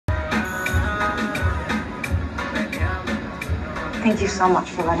Thank you so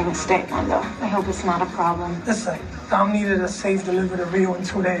much for letting us stay, Mondo. I hope it's not a problem. Listen, Dom needed a safe delivery to Rio in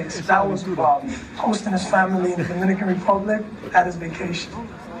 2 days. That was the problem. Hosting his family in the Dominican Republic at his vacation.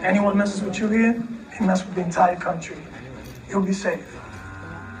 Anyone messes with you here, he messes with the entire country. You'll be safe.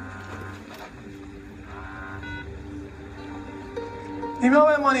 Dime a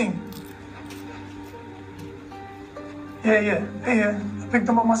ver, manín. Yeah. Hey, I picked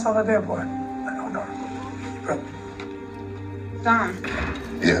him up myself at the airport. No. Good. Dom.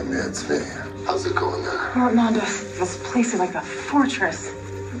 Yeah, man, it's me. How's it going there? Oh, Mondo, this place is like a fortress.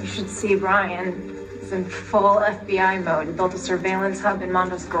 You should see Brian. He's in full FBI mode. He built a surveillance hub in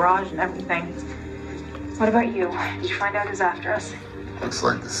Mondo's garage and everything. What about you? Did you find out who's after us? Looks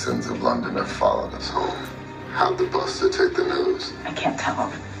like the sins of London have followed us home. How'd the buster take the news? I can't tell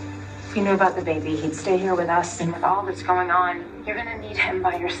him. If he knew about the baby, he'd stay here with us, and with all that's going on, you're gonna need him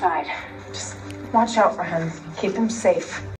by your side. Just watch out for him. Keep him safe.